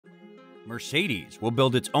Mercedes will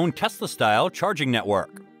build its own Tesla-style charging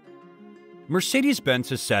network. Mercedes-Benz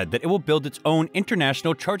has said that it will build its own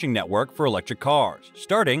international charging network for electric cars,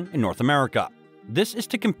 starting in North America. This is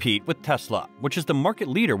to compete with Tesla, which is the market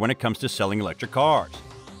leader when it comes to selling electric cars.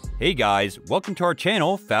 Hey guys, welcome to our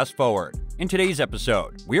channel, Fast Forward. In today's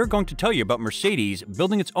episode, we are going to tell you about Mercedes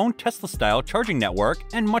building its own Tesla-style charging network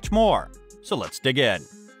and much more. So let's dig in.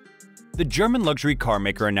 The German luxury car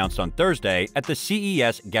maker announced on Thursday at the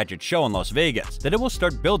CES Gadget Show in Las Vegas that it will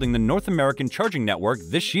start building the North American charging network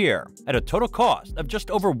this year at a total cost of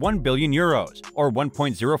just over 1 billion euros or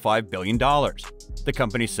 $1.05 billion. The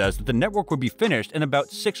company says that the network will be finished in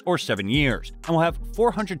about 6 or 7 years and will have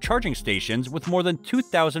 400 charging stations with more than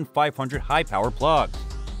 2,500 high-power plugs.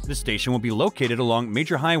 The station will be located along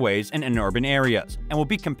major highways and in urban areas and will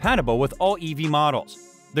be compatible with all EV models.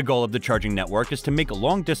 The goal of the charging network is to make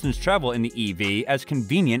long-distance travel in the EV as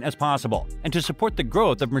convenient as possible and to support the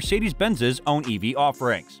growth of Mercedes-Benz's own EV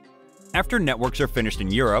offerings. After networks are finished in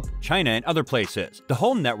Europe, China, and other places, the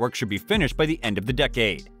whole network should be finished by the end of the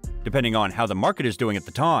decade. Depending on how the market is doing at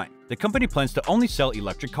the time, the company plans to only sell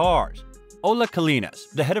electric cars. Ola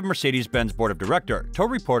Kalinas, the head of Mercedes-Benz board of directors, told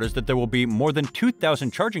reporters that there will be more than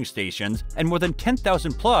 2,000 charging stations and more than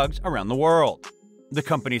 10,000 plugs around the world. The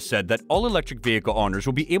company said that all electric vehicle owners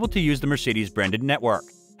will be able to use the Mercedes-branded network.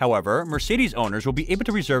 However, Mercedes owners will be able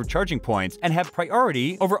to reserve charging points and have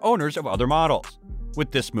priority over owners of other models. With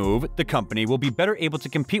this move, the company will be better able to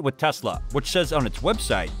compete with Tesla, which says on its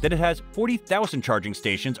website that it has 40,000 charging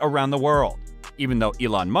stations around the world. Even though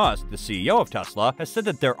Elon Musk, the CEO of Tesla, has said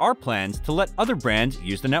that there are plans to let other brands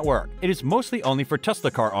use the network, it is mostly only for Tesla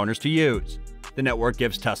car owners to use. The network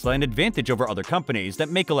gives Tesla an advantage over other companies that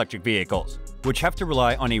make electric vehicles, which have to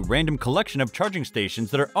rely on a random collection of charging stations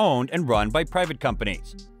that are owned and run by private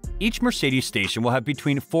companies. Each Mercedes station will have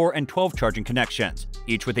between 4 and 12 charging connections,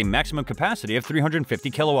 each with a maximum capacity of 350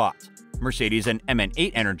 kilowatts. Mercedes and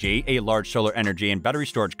MN8 Energy, a large solar energy and battery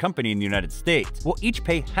storage company in the United States, will each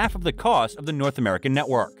pay half of the cost of the North American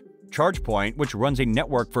network. ChargePoint, which runs a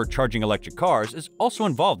network for charging electric cars, is also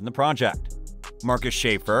involved in the project. Marcus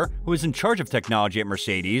Schaefer, who is in charge of technology at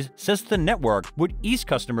Mercedes, says the network would ease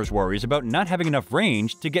customers' worries about not having enough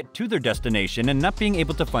range to get to their destination and not being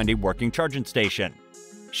able to find a working charging station.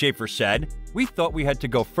 Schaefer said, "We thought we had to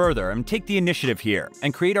go further and take the initiative here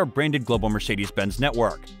and create our branded global Mercedes-Benz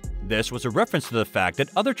network." This was a reference to the fact that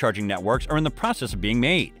other charging networks are in the process of being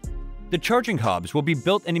made. The charging hubs will be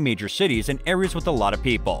built in major cities and areas with a lot of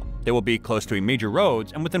people. They will be close to major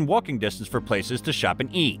roads and within walking distance for places to shop and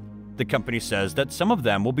eat. The company says that some of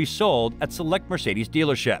them will be sold at select Mercedes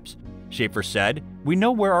dealerships. Schaefer said, "We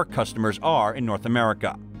know where our customers are in North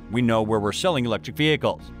America. We know where we're selling electric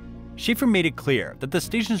vehicles." Schaefer made it clear that the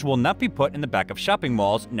stations will not be put in the back of shopping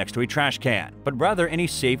malls next to a trash can, but rather in a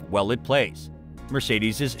safe, well-lit place.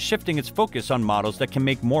 Mercedes is shifting its focus on models that can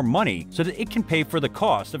make more money so that it can pay for the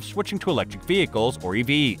cost of switching to electric vehicles or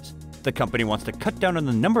EVs. The company wants to cut down on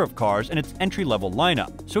the number of cars in its entry-level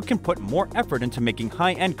lineup so it can put more effort into making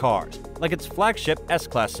high-end cars, like its flagship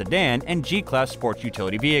S-Class sedan and G-Class sports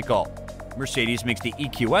utility vehicle. Mercedes makes the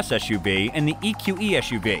EQS SUV and the EQE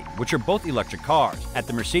SUV, which are both electric cars, at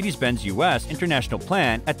the Mercedes-Benz US International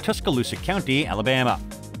Plant at Tuscaloosa County, Alabama.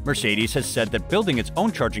 Mercedes has said that building its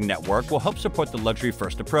own charging network will help support the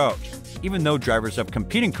luxury-first approach, even though drivers of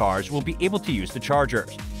competing cars will be able to use the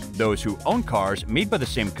chargers. Those who own cars made by the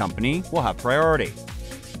same company will have priority.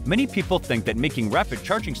 Many people think that making rapid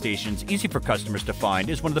charging stations easy for customers to find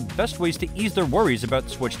is one of the best ways to ease their worries about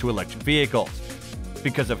switch to electric vehicles.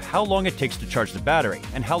 Because of how long it takes to charge the battery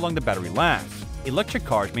and how long the battery lasts, electric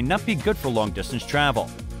cars may not be good for long-distance travel.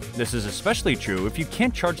 This is especially true if you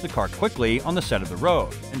can't charge the car quickly on the side of the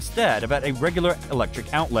road, instead of at a regular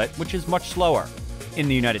electric outlet, which is much slower. In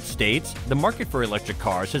the United States, the market for electric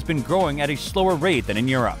cars has been growing at a slower rate than in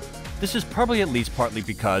Europe. This is probably at least partly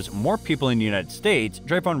because more people in the United States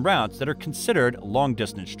drive on routes that are considered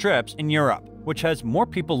long-distance trips in Europe, which has more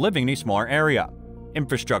people living in a smaller area.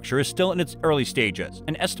 Infrastructure is still in its early stages,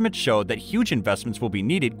 and estimates show that huge investments will be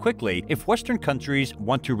needed quickly if Western countries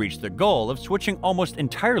want to reach their goal of switching almost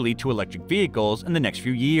entirely to electric vehicles in the next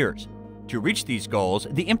few years. To reach these goals,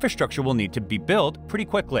 the infrastructure will need to be built pretty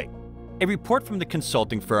quickly. A report from the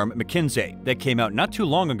consulting firm McKinsey that came out not too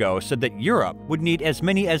long ago said that Europe would need as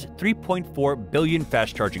many as 3.4 billion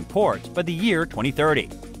fast-charging ports by the year 2030,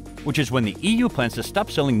 which is when the EU plans to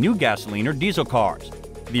stop selling new gasoline or diesel cars.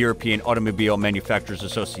 The European Automobile Manufacturers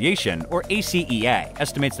Association, or ACEA,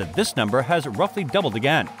 estimates that this number has roughly doubled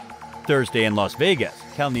again. Thursday in Las Vegas,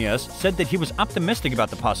 Kalinas said that he was optimistic about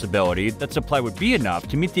the possibility that supply would be enough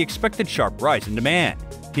to meet the expected sharp rise in demand.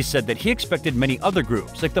 He said that he expected many other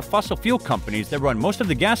groups, like the fossil fuel companies that run most of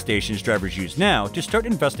the gas stations drivers use now, to start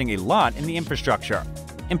investing a lot in the infrastructure.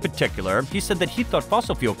 In particular, he said that he thought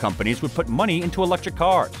fossil fuel companies would put money into electric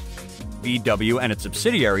cars. VW and its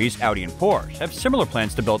subsidiaries, Audi and Porsche, have similar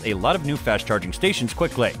plans to build a lot of new fast-charging stations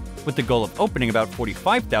quickly, with the goal of opening about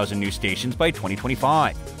 45,000 new stations by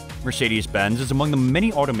 2025. Mercedes-Benz is among the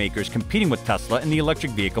many automakers competing with Tesla in the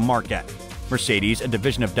electric vehicle market. Mercedes, a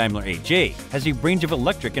division of Daimler AG, has a range of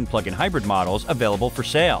electric and plug-in hybrid models available for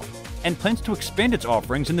sale, and plans to expand its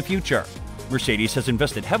offerings in the future. Mercedes has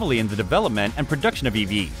invested heavily in the development and production of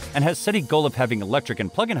EVs, and has set a goal of having electric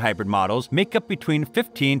and plug-in hybrid models make up between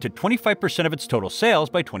 15 to 25% of its total sales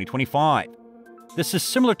by 2025. This is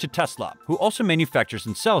similar to Tesla, who also manufactures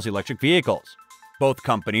and sells electric vehicles. Both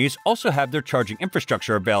companies also have their charging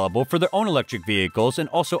infrastructure available for their own electric vehicles and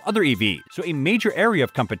also other EVs, so a major area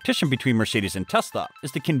of competition between Mercedes and Tesla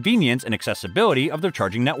is the convenience and accessibility of their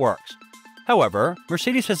charging networks. However,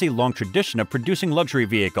 Mercedes has a long tradition of producing luxury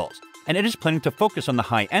vehicles, and it is planning to focus on the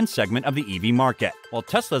high-end segment of the EV market, while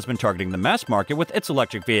Tesla has been targeting the mass market with its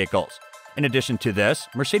electric vehicles. In addition to this,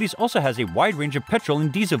 Mercedes also has a wide range of petrol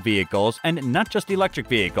and diesel vehicles and not just electric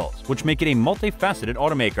vehicles, which make it a multifaceted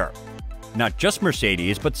automaker. Not just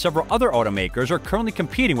Mercedes, but several other automakers are currently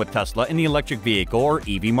competing with Tesla in the electric vehicle or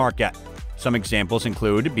EV market. Some examples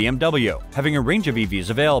include BMW, having a range of EVs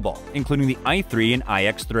available, including the i3 and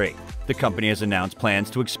iX3. The company has announced plans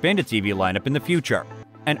to expand its EV lineup in the future,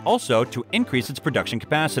 and also to increase its production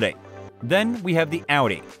capacity. Then we have the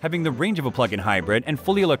Audi, having the range of a plug-in hybrid and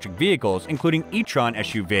fully electric vehicles including e-tron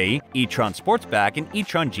SUV, e-tron Sportsback, and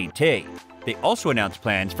e-tron GT. They also announced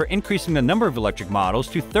plans for increasing the number of electric models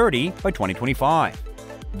to 30 by 2025.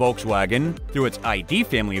 Volkswagen, through its ID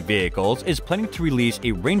family of vehicles, is planning to release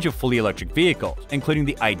a range of fully electric vehicles, including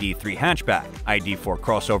the ID3 hatchback, ID4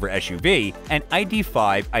 crossover SUV, and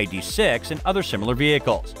ID5, ID6, and other similar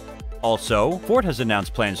vehicles. Also, Ford has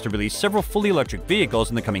announced plans to release several fully electric vehicles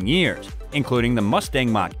in the coming years, including the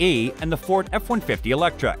Mustang Mach-E and the Ford F-150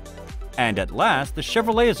 Electric. And at last, the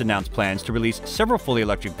Chevrolet has announced plans to release several fully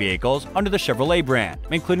electric vehicles under the Chevrolet brand,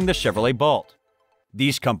 including the Chevrolet Bolt.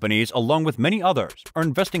 These companies, along with many others, are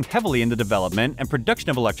investing heavily in the development and production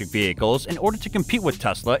of electric vehicles in order to compete with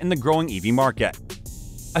Tesla in the growing EV market.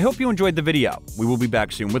 I hope you enjoyed the video. We will be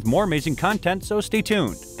back soon with more amazing content, so stay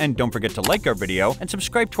tuned. And don't forget to like our video and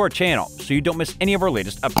subscribe to our channel so you don't miss any of our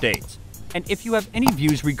latest updates. And if you have any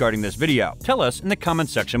views regarding this video, tell us in the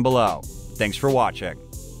comments section below. Thanks for watching.